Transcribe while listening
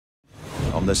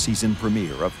on the season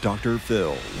premiere of Dr.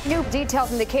 Phil. New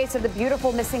details in the case of the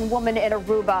beautiful missing woman in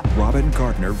Aruba. Robyn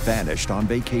Gardner vanished on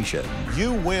vacation.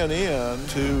 You went in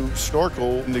to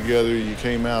snorkel together, you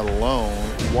came out alone.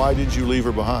 Why did you leave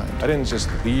her behind? I didn't just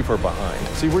leave her behind.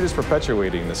 See, we're just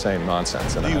perpetuating the same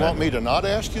nonsense. Do you want me to not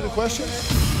ask you the question?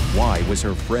 Why was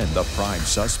her friend the prime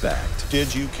suspect?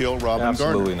 Did you kill Robyn Gardner?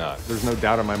 Absolutely not. There's no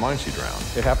doubt in my mind she drowned.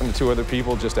 It happened to 2 other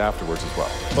people just afterwards as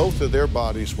well. Both of their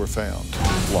bodies were found.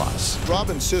 Plus,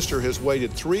 Robyn's sister has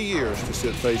waited 3 years to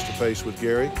sit face to face with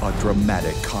Gary. a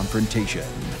dramatic confrontation.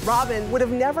 Robyn would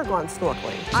have never gone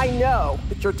snorkeling. I know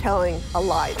that you're telling a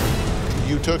lie.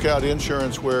 You took out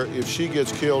insurance where if she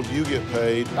gets killed, you get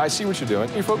paid. I see what you're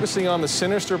doing. You're focusing on the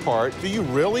sinister part. Do you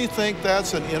really think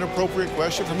that's an inappropriate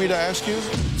question for me to ask you?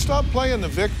 Stop playing the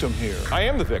victim here. I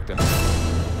am the victim.